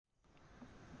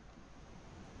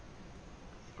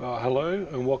Hello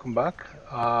and welcome back.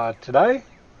 Today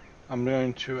I'm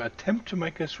going to attempt to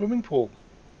make a swimming pool.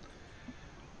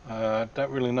 Don't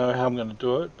really know how I'm going to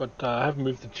do it, but I have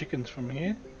moved the chickens from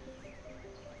here.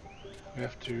 We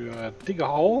have to dig a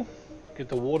hole, get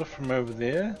the water from over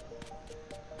there,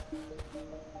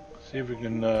 see if we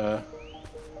can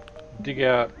dig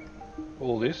out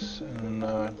all this and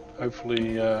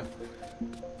hopefully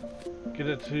get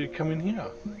it to come in here.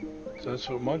 So that's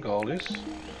what my goal is.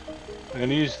 I'm going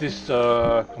to use this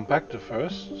compactor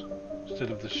first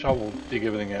instead of the shovel to dig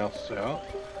everything else out,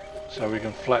 so we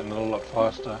can flatten it a lot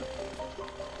faster.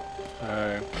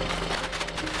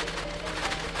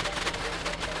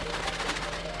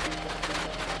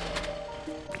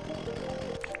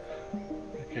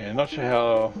 Okay, not sure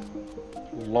how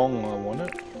long I want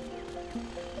it.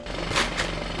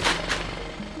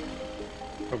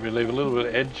 Probably leave a little bit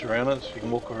of edge around it so you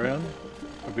can walk around.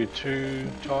 Probably 2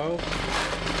 tiles.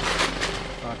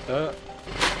 Like that.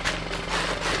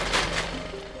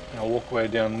 And I'll walk way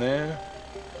down there.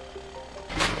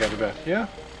 Go to about here.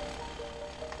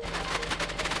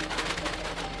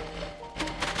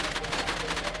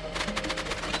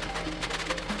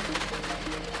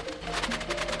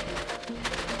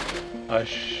 I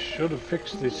should have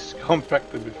fixed this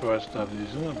compactor before I started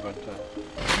using it, but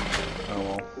oh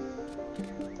well.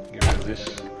 Get rid of this.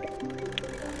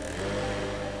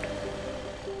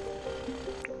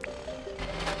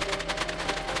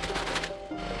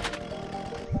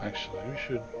 Actually, we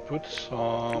should put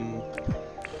some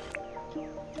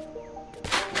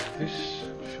this,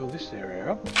 fill this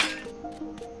area up.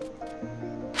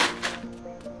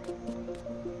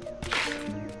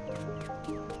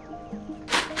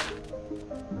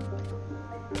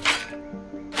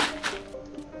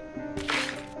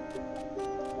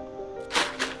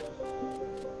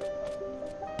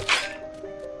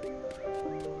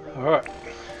 Alright.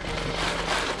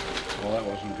 Well, that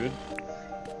wasn't good.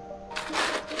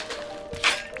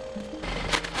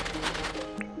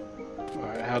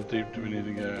 Alright, how deep do we need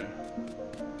to go?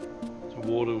 The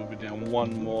water will be down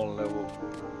one more level.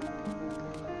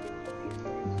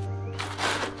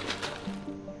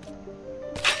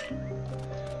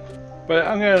 But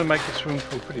I'm going to make the swimming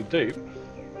pool pretty deep.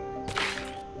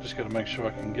 Just got to make sure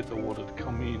I can get the water to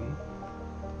come in.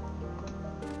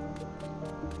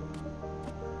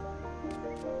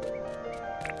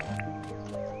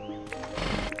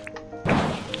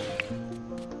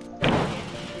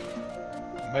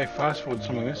 I may fast forward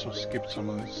some of this or skip some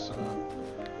of this, so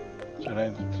I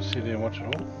don't have to sit here and watch it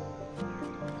all.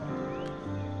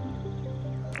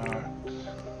 Alright.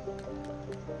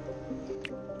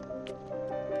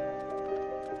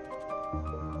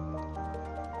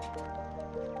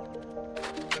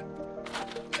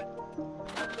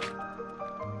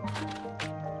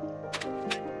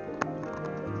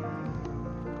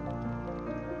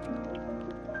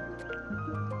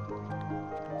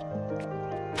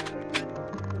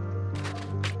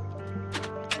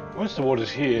 Once the water's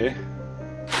here,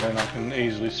 then I can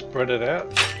easily spread it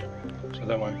out, so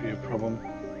that won't be a problem.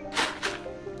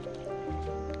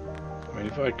 I mean,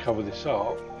 if I cover this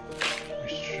up, we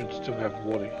should still have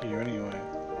water here anyway.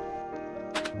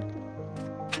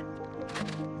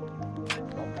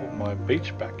 I'll put my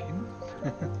beach back in.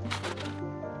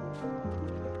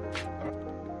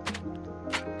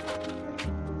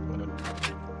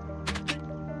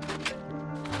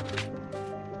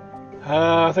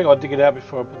 I think I'll dig it out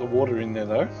before I put the water in there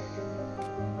though.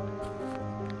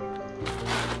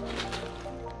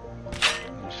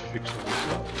 Just fix all this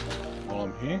up while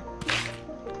I'm here.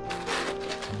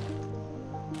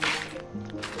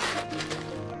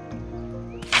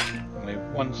 I'll leave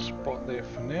one spot there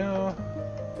for now.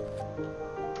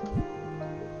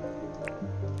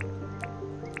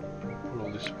 Put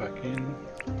all this back in.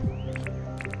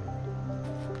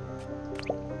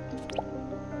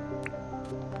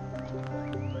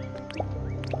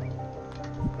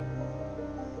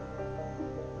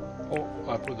 Oh,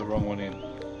 I put the wrong one in.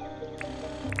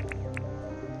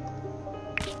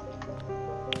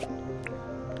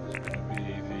 It's going to be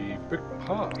the brick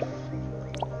path.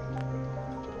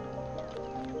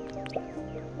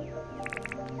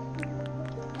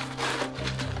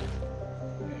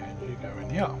 And you go in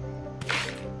here.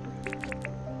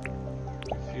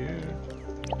 With you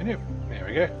and you. There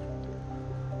we go.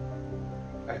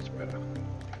 That's better.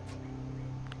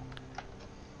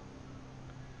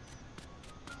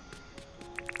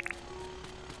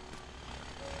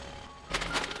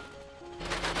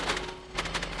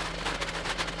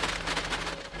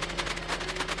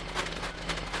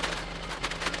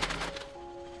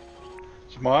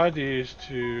 My idea is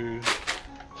to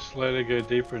slowly go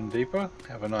deeper and deeper.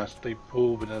 Have a nice deep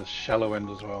pool, but a shallow end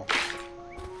as well.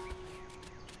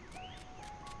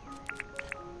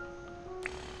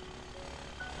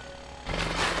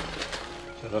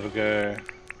 So that'll go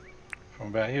from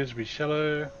about here to be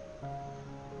shallow,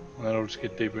 and then it'll just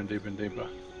get deeper and deeper and deeper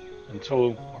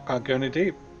until I can't go any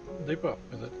deeper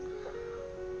with it.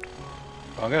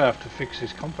 I'm going to have to fix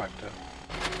this compactor.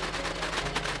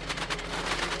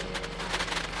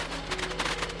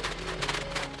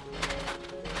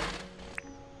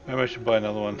 Maybe I should buy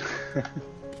another one.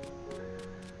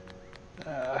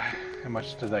 How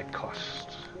much do they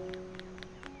cost?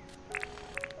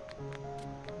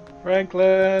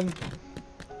 Franklin!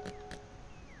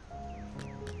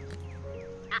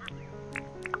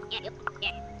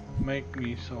 Make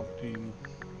me something.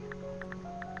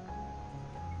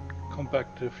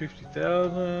 Compactor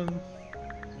 50,000.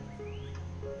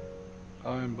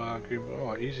 Iron bar group.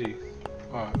 Oh, easy.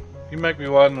 Alright. You make me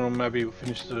one, or maybe we'll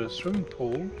finish the swimming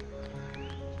pool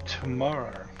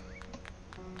tomorrow.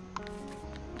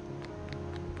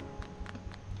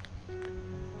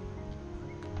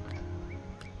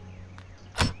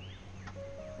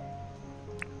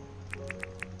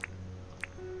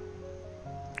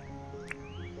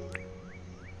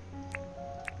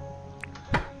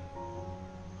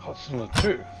 Hot cylinder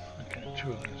 2. Okay, 2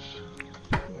 of those.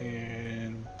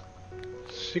 And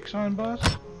 6 iron bars?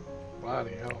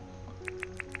 Bloody hell.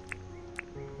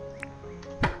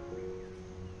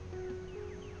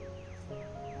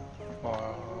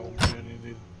 Oh, we only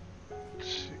need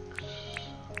 6.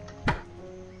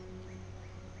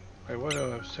 Wait, why do I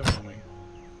have 7 on me?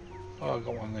 Oh, I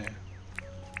got one there.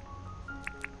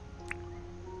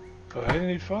 Oh, I only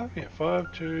need 5? Yeah,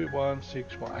 5, 2, 1,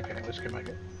 6, 1. Okay, let's go make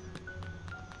it.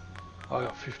 I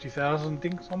got 50,000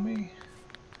 dinks on me.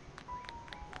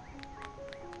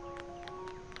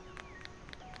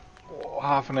 Oh,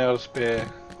 half an hour to spare.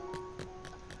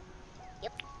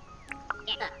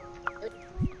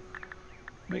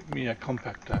 Make me a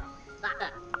compactor.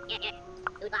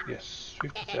 Yes,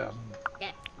 50,000.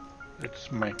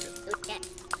 Let's make it.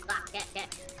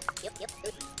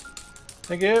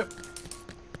 Thank you.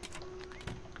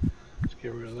 Let's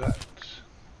get rid of that.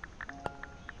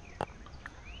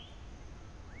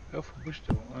 Go for bush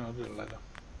tool. Oh, I'll do it later.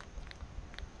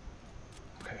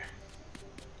 Okay.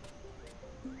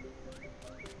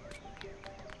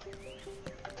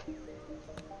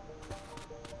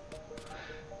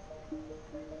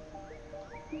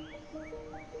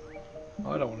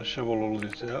 I don't want to shovel all of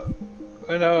this out.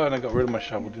 I know, and I got rid of my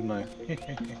shovel, didn't I?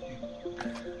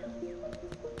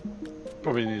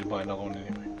 Probably need to buy another one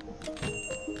anyway.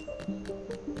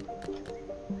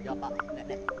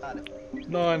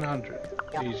 900.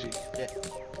 Easy.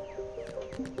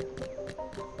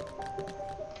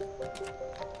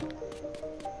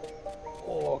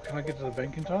 Oh, can I get to the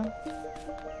bank in time?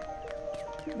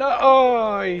 No!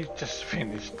 Oh, he just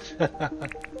finished.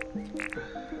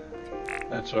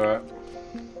 That's alright.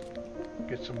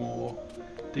 Get some more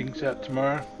things out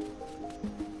tomorrow.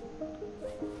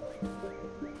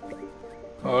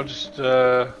 I'll just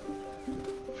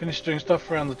finish doing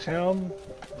stuff around the town,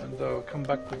 and I'll come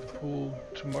back with the pool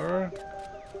tomorrow.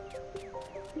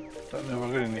 Don't know if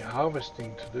I've got any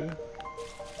harvesting to do.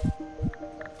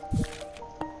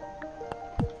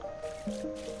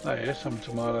 Oh yeah, some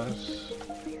tomatoes.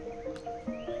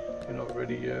 You're not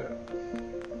ready yet.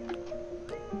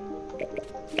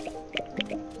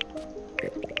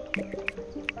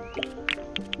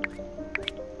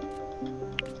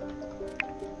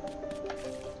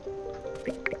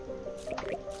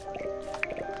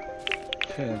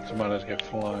 And tomatoes get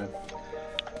flying.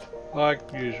 Like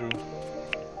usual.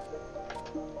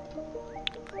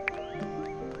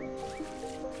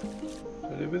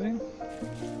 Is that everything?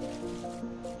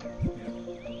 Yeah.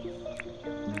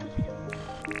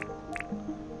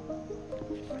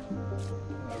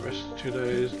 The rest of 2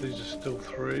 days, these are still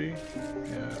 3.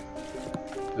 Yeah.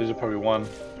 These are probably 1.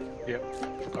 Yep.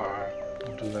 Alright,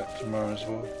 we'll do that tomorrow as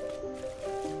well.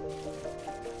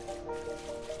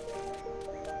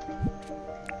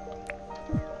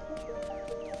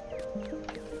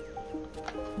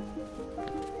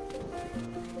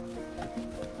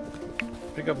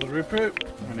 Pick up the rip root,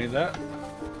 I need that.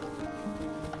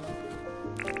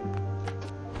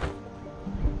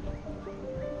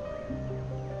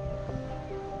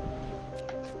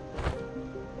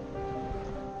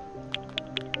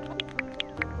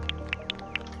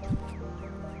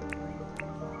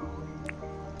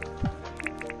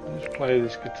 Let's play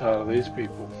this guitar to these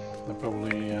people. They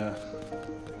probably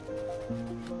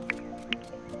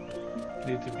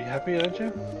need to be happy, don't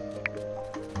you?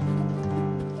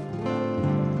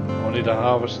 I need to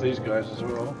harvest these guys as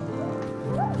well.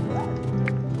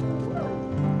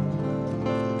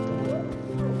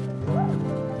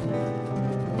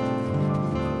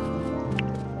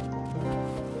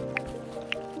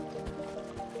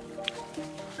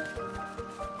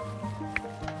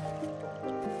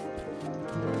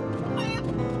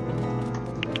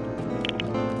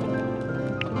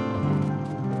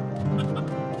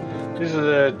 This is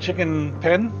a chicken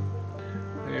pen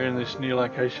here in this new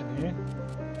location here.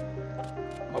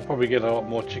 I'll probably get a lot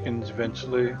more chickens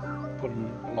eventually, put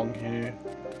them along here.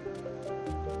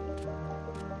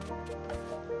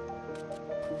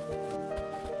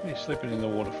 What are you sleeping in the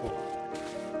water for?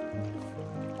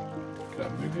 Can I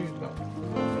move you? No.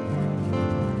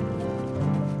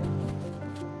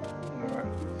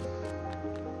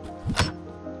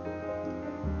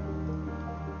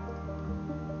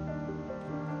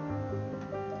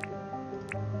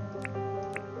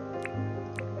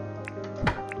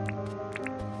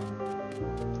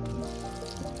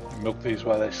 Milk these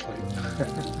while they sleep.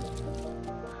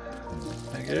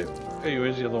 Okay. Hey,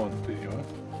 where's the other one? There you are.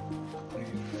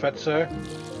 Fatso.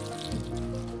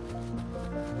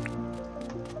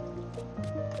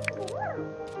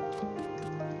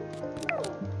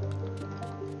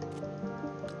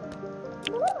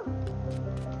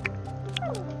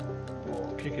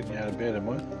 Oh, kicking you out of bed, am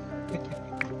I?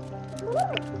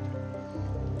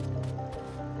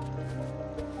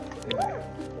 Yeah,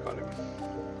 got him.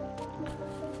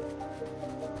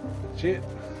 That's it.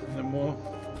 No more.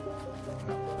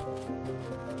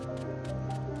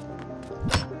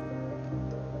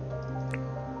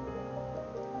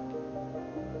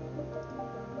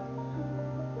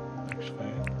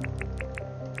 Actually,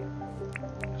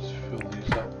 just fill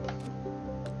these up.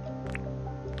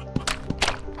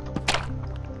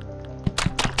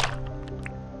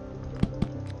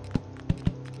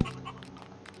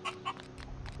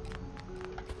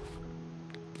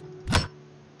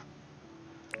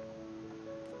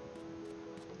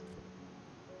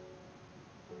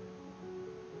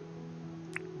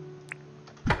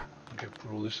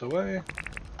 Put all this away.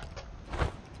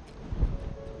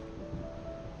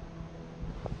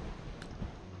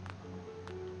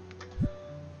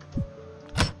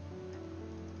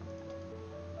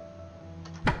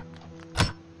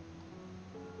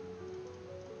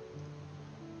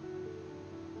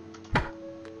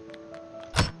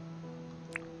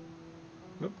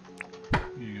 Nope.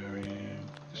 You go in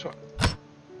this one.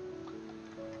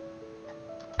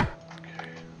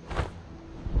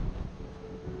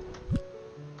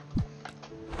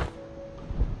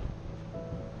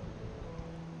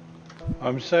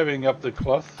 I'm saving up the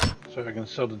cloth so I can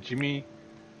sell to Jimmy.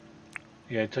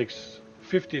 Yeah, it takes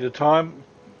 50 at a time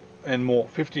and more,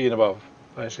 50 and above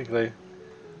basically.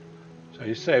 So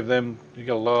you save them, you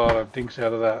get a lot of dinks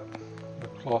out of that. The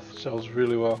cloth sells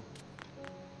really well.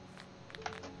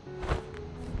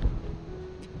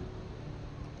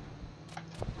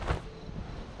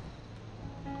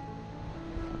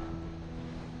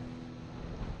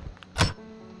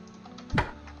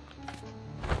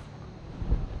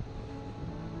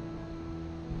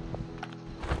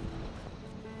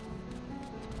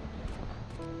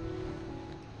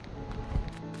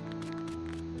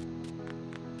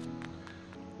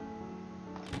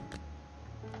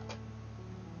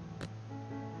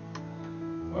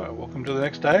 Alright, welcome to the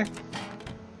next day.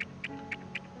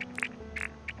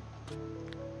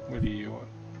 What do you want?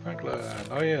 Franklin.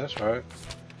 Oh yeah, that's right.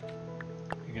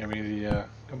 You gave me the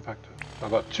compactor.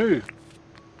 I've got two.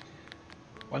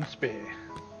 One spare.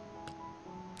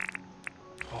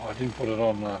 Oh, I didn't put it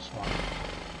on last night.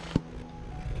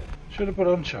 Should have put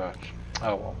it on charge.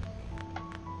 Oh well.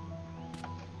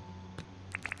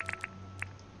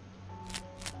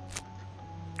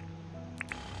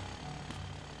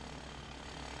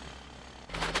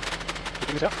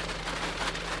 Out.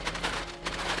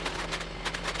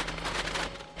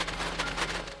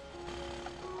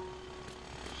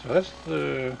 So that's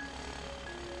the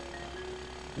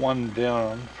one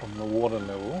down from the water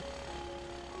level.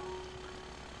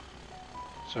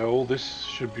 So all this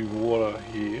should be water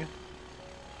here,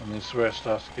 and this is where it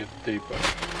starts to get deeper.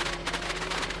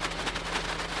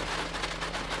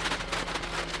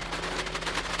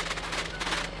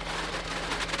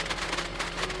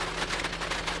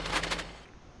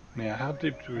 Now, how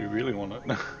deep do we really want it?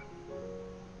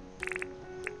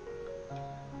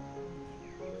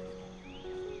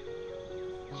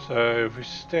 So if we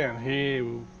stand here,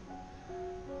 we'll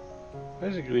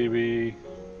basically be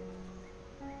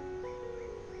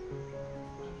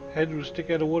head will stick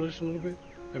out of water just a little bit.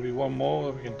 Maybe one more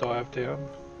that we can dive down.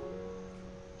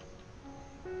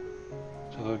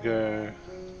 So they'll go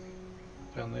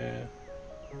down there.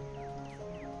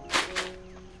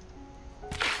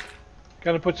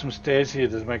 Going to put some stairs here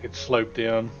to make it slope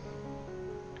down.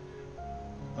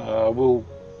 We'll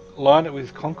line it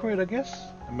with concrete, I guess,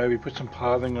 and maybe put some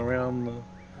pathing around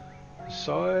the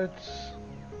sides.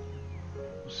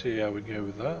 We'll see how we go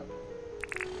with that.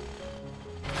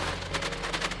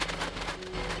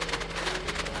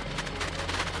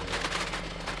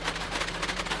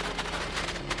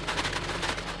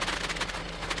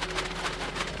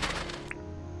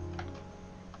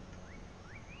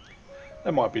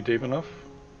 That might be deep enough.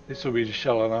 This will be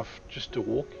shallow enough just to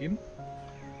walk in.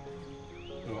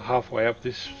 We're halfway up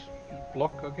this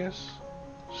block, I guess.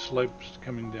 Slopes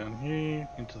coming down here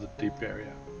into the deep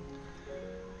area.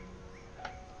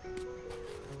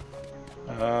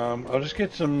 I'll just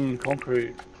get some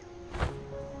concrete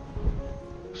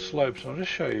slopes. I'll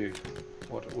just show you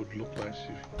what it would look like so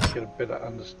you get a better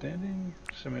understanding.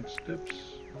 Cement steps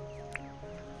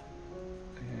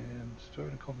and stone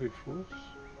and concrete floors.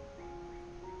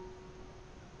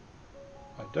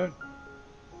 I don't.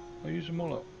 I'll use them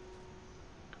all up.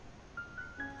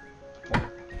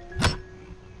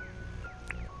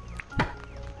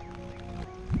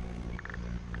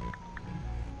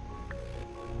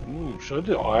 Ooh, should I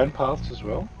do iron paths as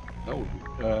well? That would be,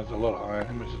 there's a lot of iron.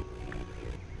 How much is it?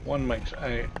 One makes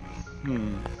 8.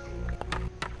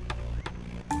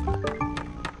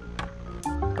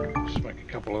 Just make a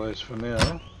couple of those for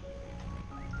now.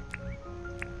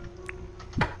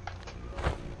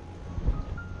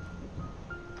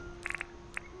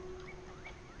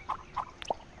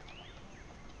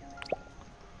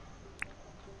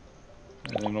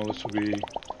 And then all this will be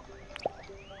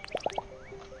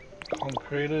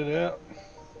concreted out.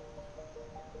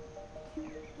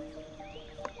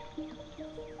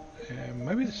 And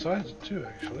maybe the sides too,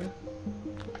 actually.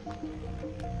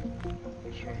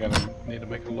 So we're going to need to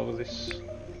make a lot of this.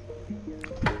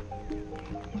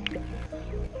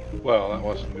 Well, that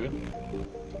wasn't good.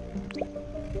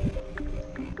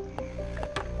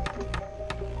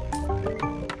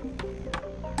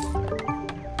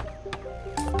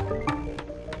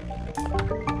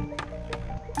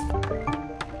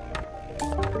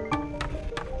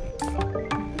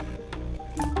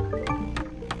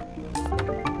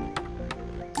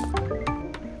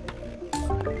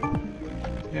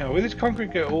 Will this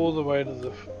concrete go all the way to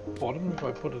the bottom if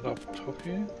I put it up top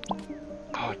here?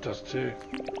 Oh, it does too.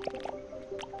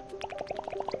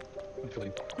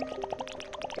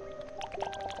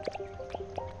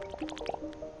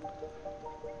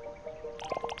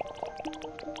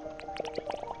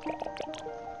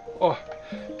 Oh,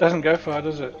 doesn't go far,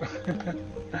 does it?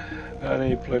 I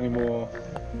need plenty more.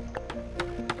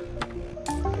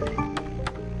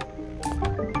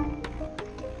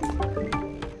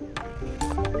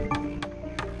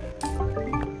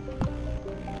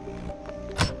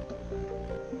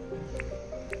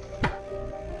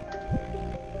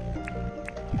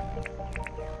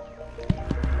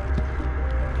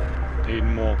 Need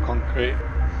more concrete.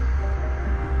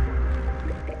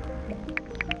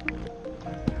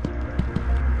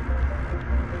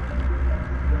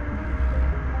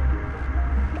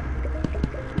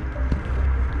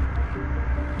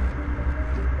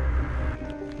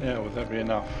 Yeah, would that be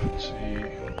enough? Let's see.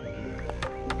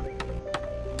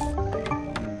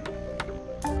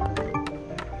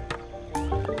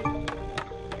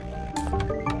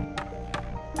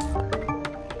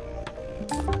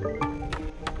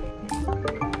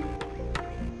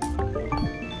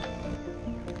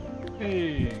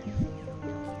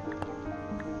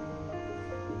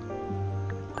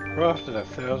 Crafted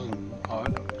 1,000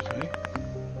 items, eh?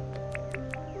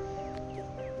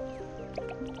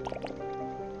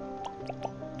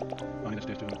 I need to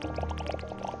do it. I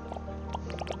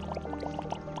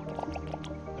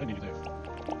don't need to do.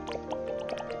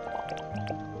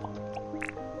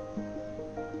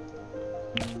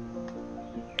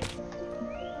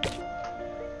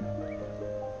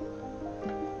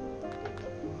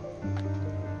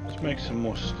 Let's make some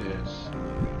more stairs.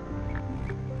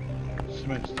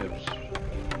 Cement steps.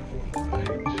 8,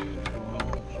 12.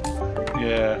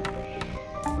 Yeah.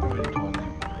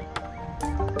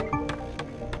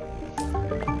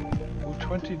 Will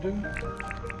 20 do?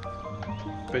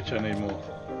 Bet you I need more.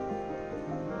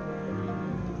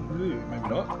 Ooh, maybe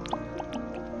not.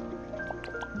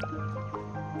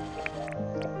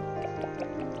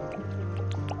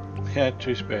 Yeah,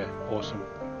 2 spare. Awesome.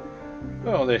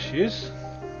 Well, there she is.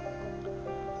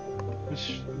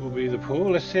 This will be the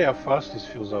pool. Let's see how fast this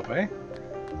fills up, eh?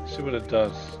 See what it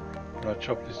does when I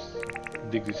chop this,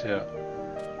 dig this out.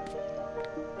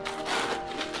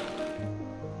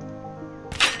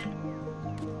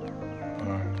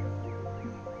 Alright.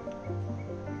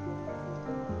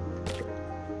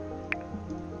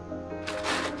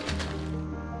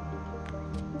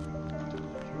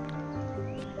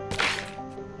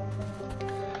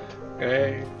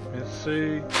 Okay, let's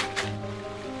see.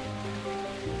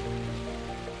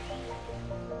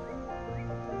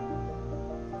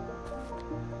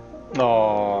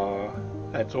 Oh,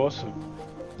 that's awesome.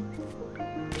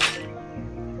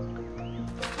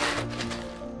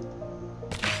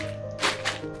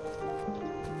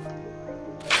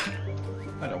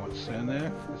 I don't want to stand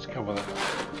there. Let's cover that.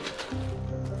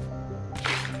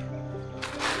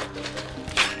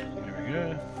 There we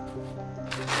go.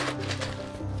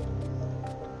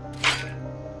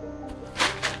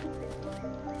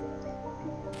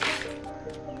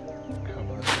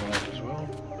 Cover this one up as well.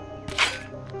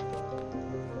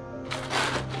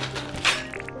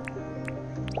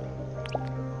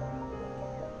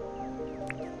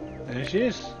 There she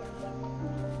is.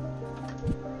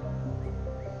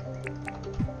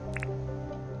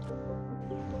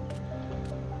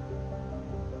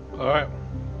 Alright,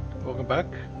 welcome back.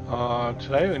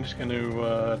 Today we're just going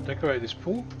to decorate this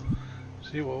pool,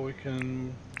 see what we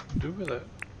can do with it.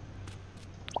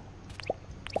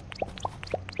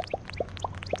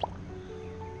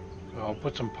 So I'll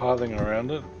put some pathing around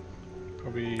it,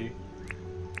 probably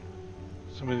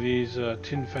some of these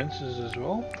tin fences as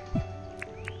well.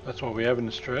 That's what we have in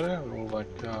Australia, they're all like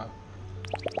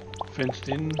fenced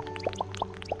in.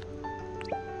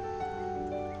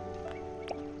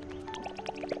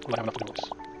 We'll have enough to do this.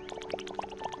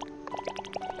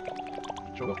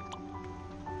 Sure.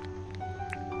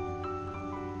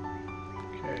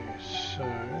 Okay, so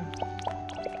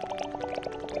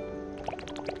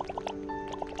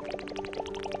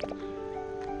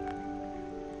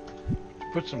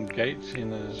put some gates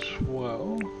in as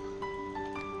well.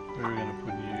 Where are we going to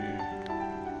put you?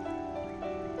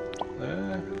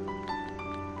 There.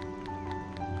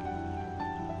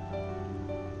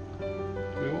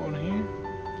 Do we want one here?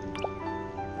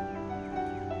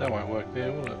 That won't work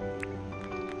there, will it?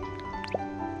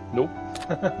 Nope.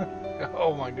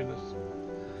 Oh my goodness.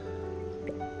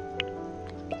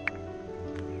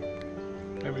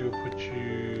 Maybe we'll put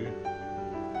you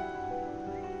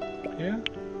here.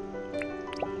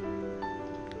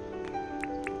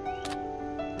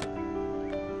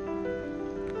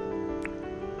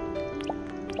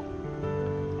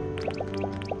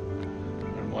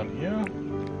 And one here.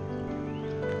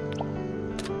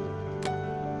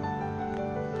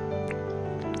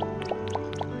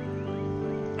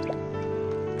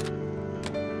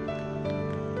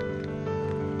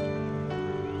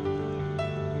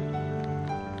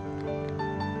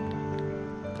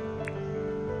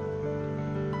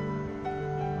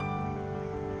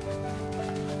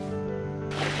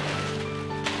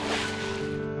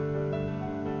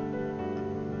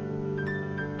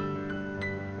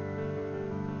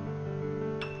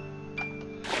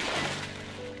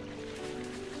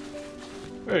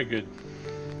 Very good.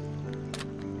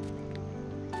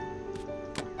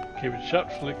 Keep it shut,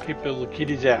 keep the little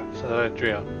kiddies out so they don't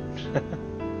drown.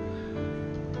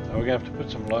 So we're going to have to put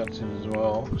some lights in as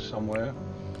well, somewhere.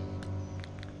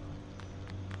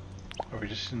 Are we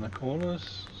just in the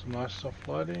corners? Some nice soft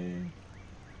lighting.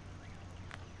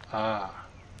 Ah.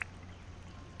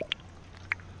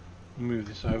 Move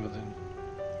this over then.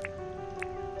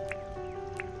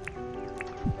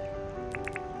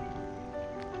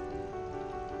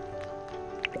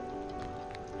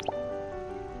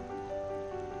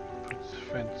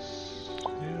 Fence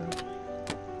here.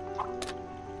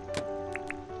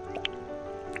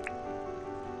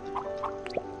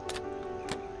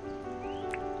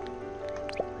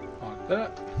 Like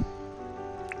that.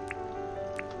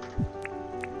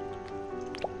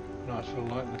 Nice little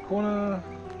light in the corner.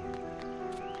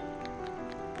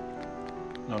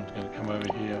 No one's going to come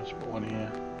over here. Let's put one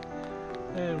here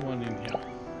and one in here.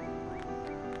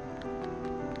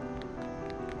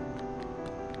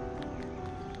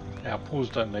 Our pools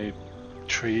don't need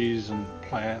trees and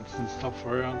plants and stuff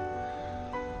around.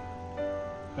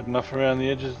 Got enough around the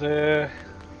edges there.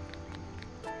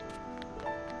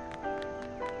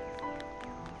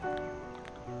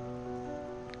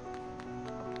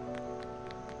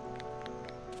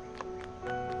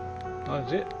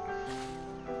 That's it.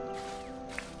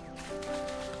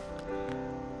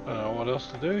 I don't know what else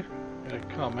to do. I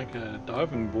can't make a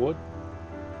diving board.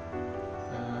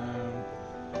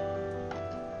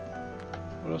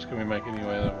 What else can we make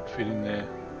anyway that would fit in there?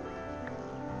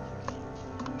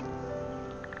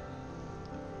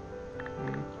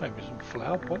 Maybe some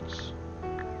flower pots.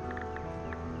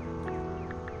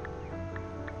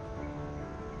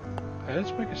 Hey,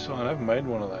 let's make a sign. I haven't made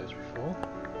one of those before.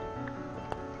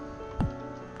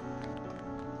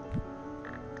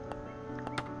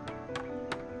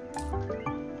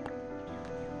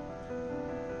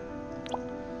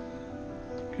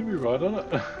 Could be right on it.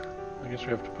 guess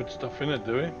we have to put stuff in it,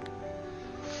 do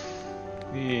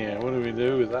we? Yeah, what do we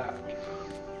do with that?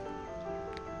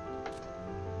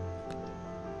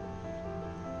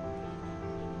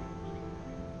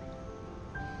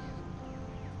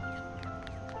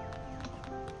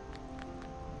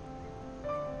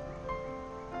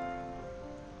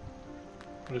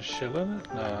 Put a shell in it?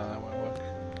 Nah, that won't work.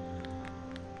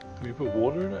 Can we put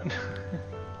water in it?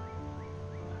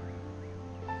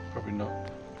 Probably not.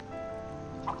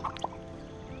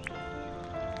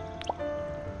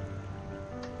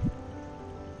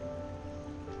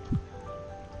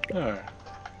 No,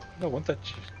 I don't want that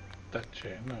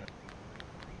chair, no.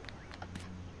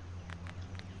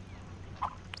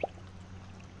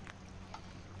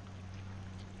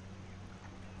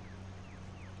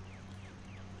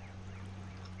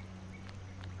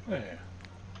 There.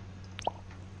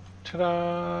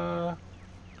 Ta-da!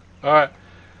 Alright,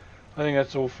 I think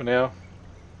that's all for now.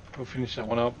 We'll finish that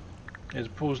one up. As the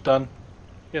pool's done.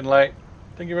 Getting late.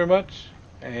 Thank you very much.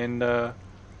 And I'll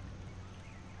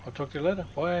talk to you later.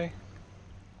 Bye.